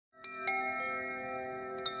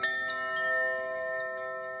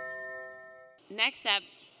next up,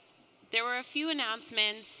 there were a few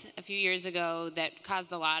announcements a few years ago that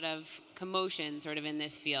caused a lot of commotion sort of in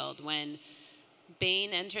this field. When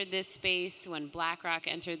Bain entered this space, when BlackRock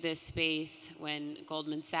entered this space, when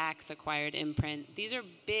Goldman Sachs acquired Imprint. These are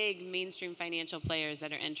big mainstream financial players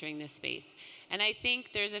that are entering this space. And I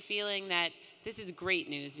think there's a feeling that this is great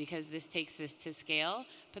news because this takes this to scale,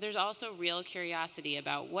 but there's also real curiosity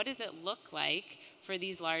about what does it look like for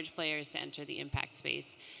these large players to enter the impact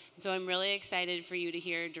space. And so I'm really excited for you to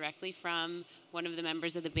hear directly from one of the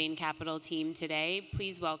members of the Bain Capital team today.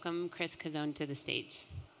 Please welcome Chris Cozzone to the stage.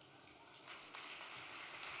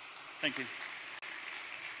 Thank you.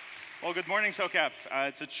 Well, good morning, SOCAP.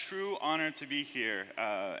 It's a true honor to be here,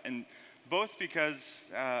 and both because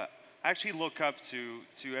I actually look up to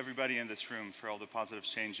everybody in this room for all the positive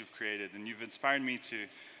change you've created, and you've inspired me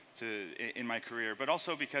in my career, but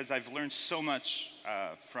also because I've learned so much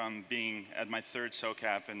from being at my third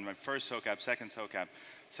SOCAP and my first SOCAP, second SOCAP.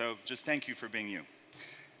 So just thank you for being you.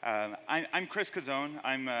 I'm Chris Cozzone.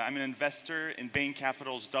 I'm an investor in Bain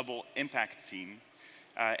Capital's Double Impact team.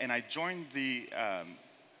 And I joined this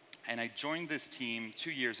team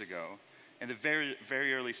 2 years ago in the very,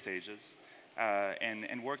 very early stages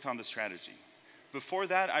and worked on the strategy. Before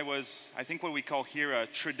that, I was, I think what we call here a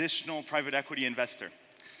traditional private equity investor.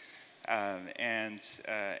 And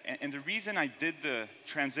the reason I did the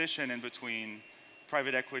transition in between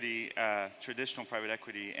private equity, traditional private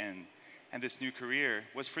equity and this new career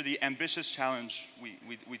was for the ambitious challenge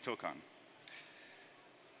we took on.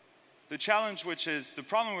 The challenge, which is the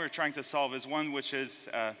problem we're trying to solve, is one which is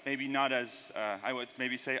maybe not as, I would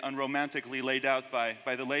maybe say, unromantically laid out by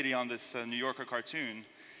the lady on this New Yorker cartoon,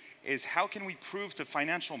 is how can we prove to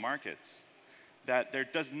financial markets that there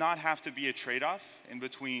does not have to be a trade-off in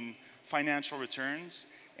between financial returns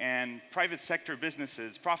and private sector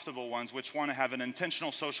businesses, profitable ones, which want to have an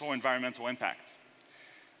intentional social environmental impact.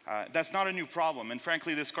 That's not a new problem, and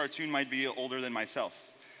frankly, this cartoon might be older than myself.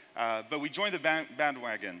 But we joined the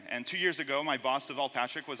bandwagon, and 2 years ago, my boss, Deval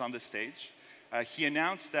Patrick, was on this stage. He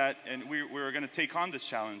announced that we were going to take on this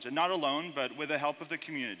challenge, and not alone, but with the help of the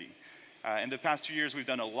community. In the past 2 years, we've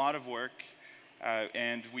done a lot of work,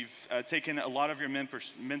 and we've taken a lot of your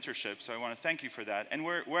mentorship, so I want to thank you for that. And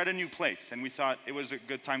we're at a new place, and we thought it was a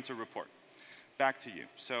good time to report. Back to you.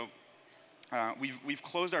 So we've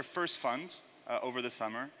closed our first fund over the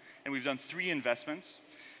summer, and we've done 3 investments.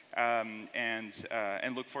 And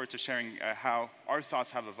look forward to sharing how our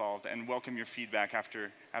thoughts have evolved and welcome your feedback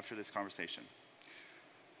after this conversation.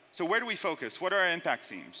 So where do we focus? What are our impact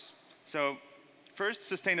themes? So first,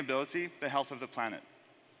 sustainability, the health of the planet.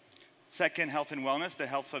 Second, health and wellness, the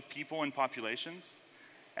health of people and populations.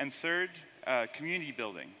 And third, community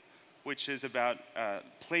building, which is about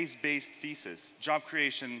place-based thesis, job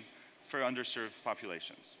creation for underserved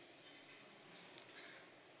populations.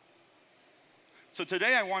 So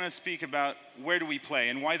today I want to speak about where do we play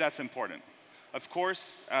and why that's important. Of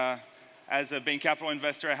course, as a Bain Capital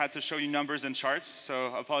investor, I had to show you numbers and charts,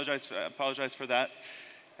 so apologize for that.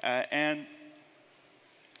 And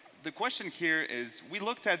the question here is, we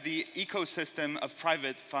looked at the ecosystem of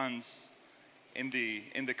private funds in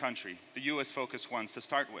the country, the US-focused ones to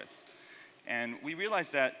start with. And we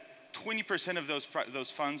realized that 20% of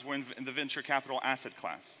those funds were in the venture capital asset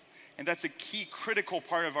class. And that's a key critical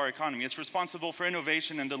part of our economy. It's responsible for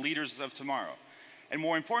innovation and the leaders of tomorrow. And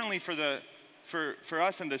more importantly for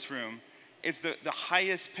us in this room, it's the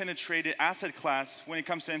highest penetrated asset class when it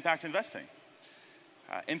comes to impact investing.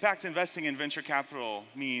 Impact investing in venture capital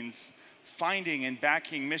means finding and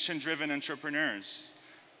backing mission-driven entrepreneurs,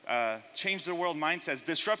 change the world mindsets,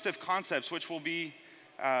 disruptive concepts which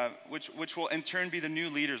will in turn be the new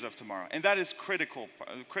leaders of tomorrow. And that is a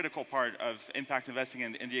critical part of impact investing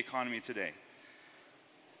in the economy today.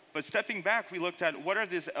 But stepping back, we looked at what are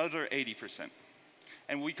these other 80%?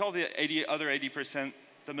 And we call the other 80%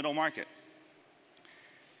 the middle market.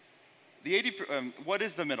 What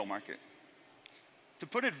is the middle market? To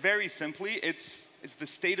put it very simply, it's the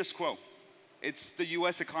status quo. It's the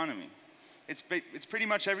US economy. It's pretty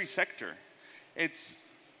much every sector. It's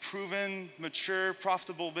proven, mature,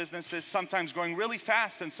 profitable businesses, sometimes growing really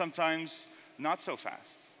fast and sometimes not so fast.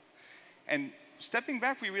 And stepping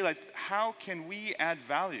back, we realized, how can we add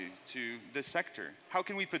value to this sector? How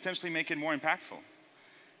can we potentially make it more impactful?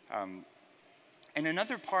 And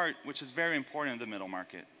another part, which is very important in the middle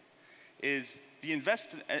market, is the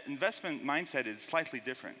investment mindset is slightly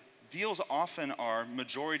different. Deals often are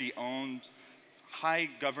majority-owned, high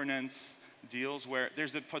governance deals where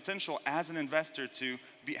there's a potential as an investor to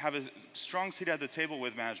have a strong seat at the table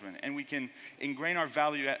with management, and we can ingrain our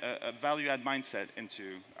value-add mindset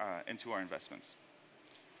into our investments.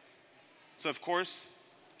 So of course,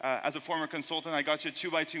 as a former consultant, I got you a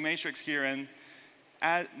 2x2 matrix here, and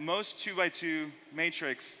at most 2x2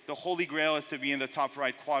 matrix, the holy grail is to be in the top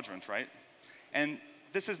right quadrant, right? And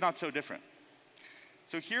this is not so different.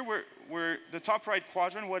 So here we're the top right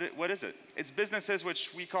quadrant, what is it? It's businesses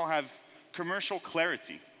which we call have commercial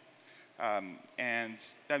clarity. And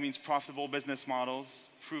that means profitable business models,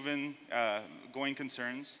 proven going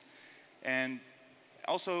concerns, and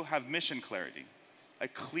also have mission clarity. A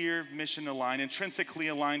clear mission aligned, intrinsically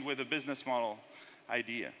aligned with a business model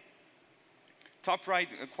idea. Top right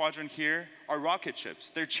quadrant here are rocket ships.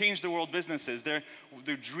 They're change the world businesses. They're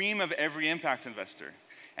the dream of every impact investor.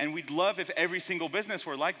 And we'd love if every single business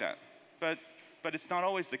were like that. But it's not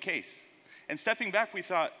always the case. And stepping back, we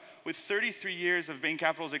thought, with 33 years of Bain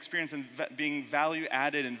Capital's experience in being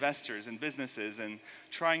value-added investors in businesses and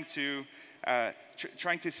trying to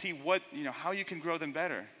see what, how you can grow them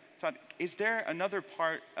better, thought, is there another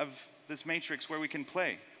part of this matrix where we can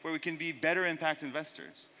play, where we can be better impact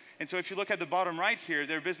investors? And so if you look at the bottom right here,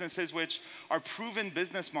 there are businesses which are proven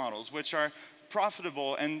business models, which are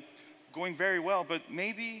profitable and going very well, but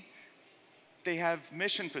maybe they have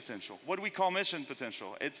mission potential. What do we call mission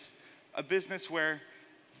potential? It's a business where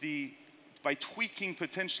by tweaking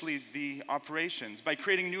potentially the operations, by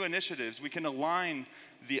creating new initiatives, we can align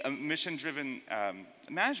the mission-driven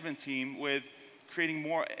management team with creating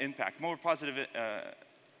more impact, more positive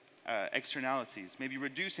externalities, maybe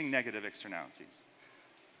reducing negative externalities.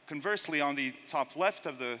 Conversely, on the top left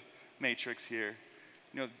of the matrix here,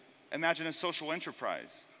 imagine a social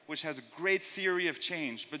enterprise which has a great theory of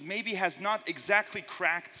change, but maybe has not exactly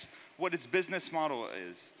cracked what its business model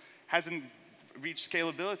is, hasn't reached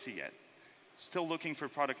scalability yet, still looking for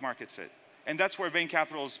product market fit. And that's where Bain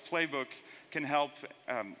Capital's playbook can help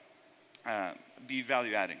be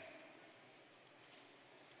value adding.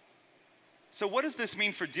 So what does this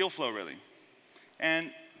mean for deal flow, really?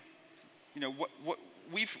 And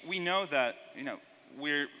we know that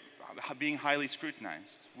we're being highly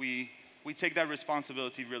scrutinized. We take that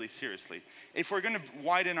responsibility really seriously. If we're going to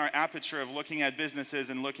widen our aperture of looking at businesses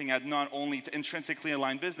and looking at not only intrinsically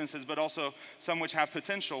aligned businesses, but also some which have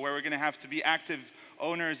potential, where we're going to have to be active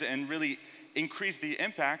owners and really increase the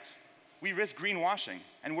impact, we risk greenwashing,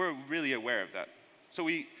 and we're really aware of that. So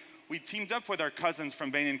we teamed up with our cousins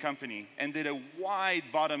from Bain & Company and did a wide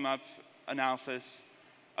bottom-up analysis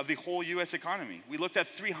of the whole US economy. We looked at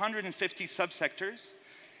 350 subsectors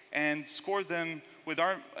and scored them with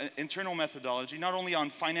our internal methodology, not only on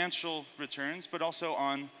financial returns, but also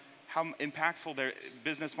on how impactful their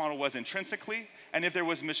business model was intrinsically and if there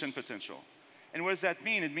was mission potential. And what does that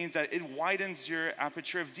mean? It means that it widens your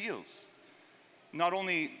aperture of deals. Not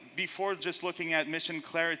only before just looking at mission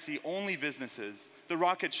clarity only businesses, the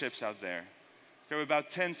rocket ships out there. There were about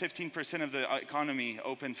 10–15% of the economy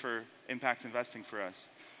open for impact investing for us.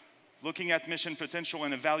 Looking at mission potential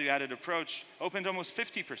and a value-added approach opened almost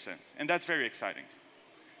 50%, and that's very exciting.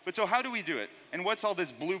 But so how do we do it? And what's all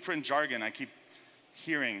this blueprint jargon I keep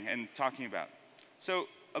hearing and talking about? So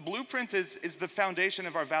a blueprint is the foundation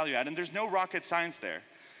of our value add, and there's no rocket science there.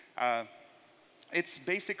 It's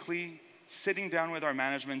basically sitting down with our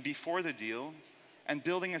management before the deal and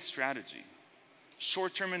building a strategy,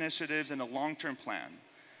 short-term initiatives and a long-term plan.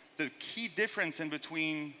 The key difference in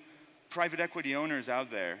between private equity owners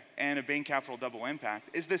out there and a Bain Capital double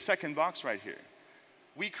impact is this second box right here.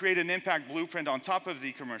 We create an impact blueprint on top of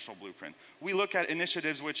the commercial blueprint. We look at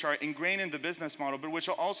initiatives which are ingrained in the business model, but which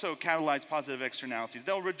will also catalyze positive externalities.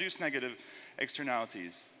 They'll reduce negative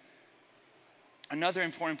externalities. Another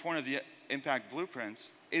important point of the impact blueprints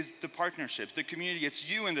is the partnerships, the community. It's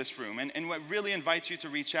you in this room, and what really invites you to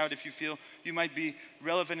reach out if you feel you might be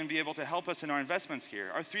relevant and be able to help us in our investments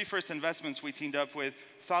here. Our three first investments, we teamed up with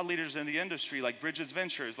thought leaders in the industry, like Bridges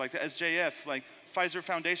Ventures, like the SJF, like Pfizer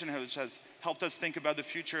Foundation, which has helped us think about the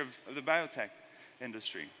future of the biotech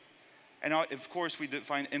industry. And of course, we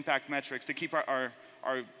define impact metrics to keep our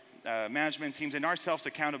management teams and ourselves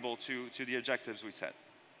accountable to the objectives we set.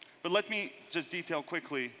 But let me just detail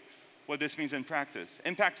quickly what this means in practice.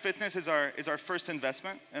 Impact Fitness is our first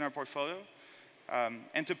investment in our portfolio.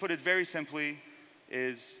 And to put it very simply,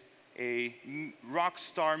 is a rock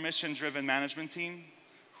star mission-driven management team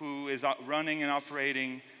who is running and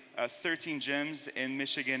operating 13 gyms in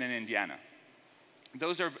Michigan and Indiana.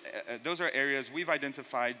 Those are areas we've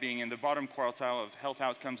identified being in the bottom quartile of health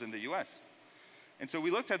outcomes in the US. And so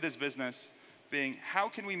we looked at this business being, how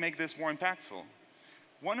can we make this more impactful?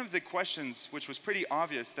 One of the questions, which was pretty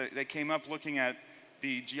obvious that came up looking at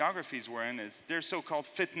the geographies we're in, is they're so-called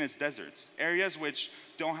fitness deserts, areas which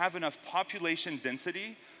don't have enough population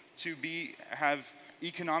density to have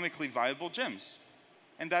economically viable gyms.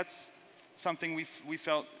 And that's something we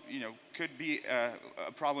felt could be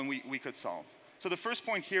a problem we could solve. So the first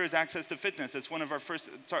point here is access to fitness. It's one of our first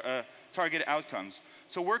target outcomes.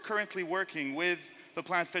 So we're currently working with the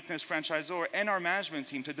Planet Fitness franchisor and our management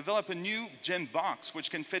team to develop a new gym box which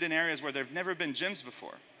can fit in areas where there have never been gyms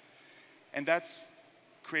before. And that's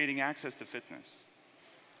creating access to fitness.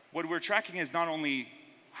 What we're tracking is not only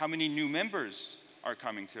how many new members are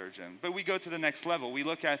coming to our gym, but we go to the next level. We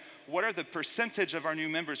look at what are the percentage of our new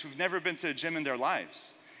members who've never been to a gym in their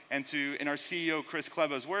lives. And in our CEO, Chris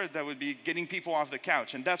Kleba's word, that would be getting people off the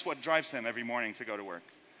couch. And that's what drives him every morning to go to work.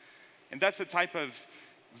 And that's the type of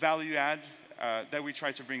value add that we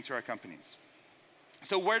try to bring to our companies.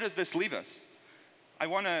 So where does this leave us? I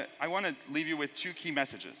want to leave you with two key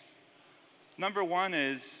messages. Number one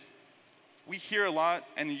is, we hear a lot,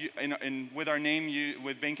 and with our name,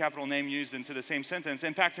 with Bain Capital name used into the same sentence,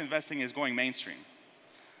 impact investing is going mainstream.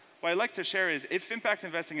 What I'd like to share is, if impact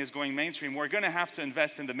investing is going mainstream, we're going to have to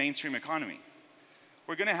invest in the mainstream economy.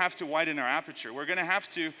 We're going to have to widen our aperture. We're going to have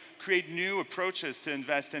to create new approaches to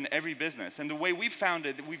invest in every business. And the way we've found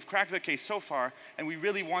it, we've cracked the case so far, and we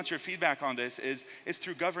really want your feedback on this, is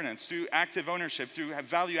through governance, through active ownership, through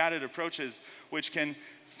value-added approaches, which can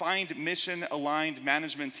find mission-aligned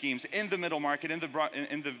management teams in the middle market, in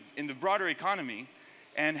the broader economy,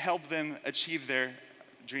 and help them achieve their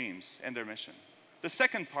dreams and their mission. The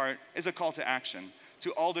second part is a call to action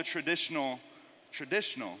to all the traditional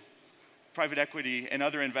private equity and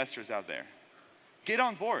other investors out there. Get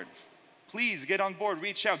on board. Please get on board,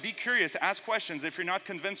 reach out, be curious, ask questions. If you're not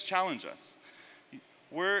convinced, challenge us.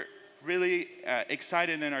 We're really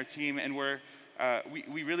excited in our team, and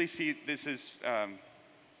we really see this as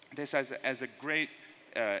a great,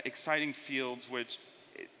 exciting field, which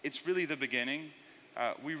it's really the beginning.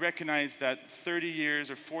 We recognize that 30 years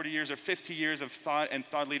or 40 years or 50 years of thought and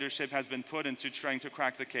thought leadership has been put into trying to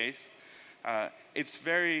crack the case. It's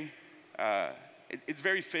very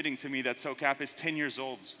fitting to me that SOCAP is 10 years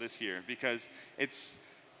old this year, because it's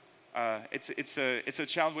a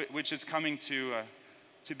child which is coming to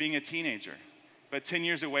being a teenager, but 10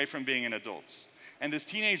 years away from being an adult. And these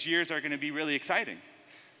teenage years are going to be really exciting.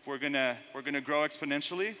 We're going to grow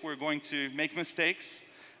exponentially. We're going to make mistakes,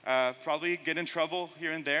 probably get in trouble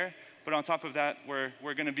here and there. But on top of that, we're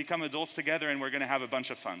going to become adults together, and we're going to have a bunch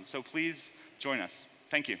of fun. So please join us.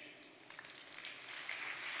 Thank you.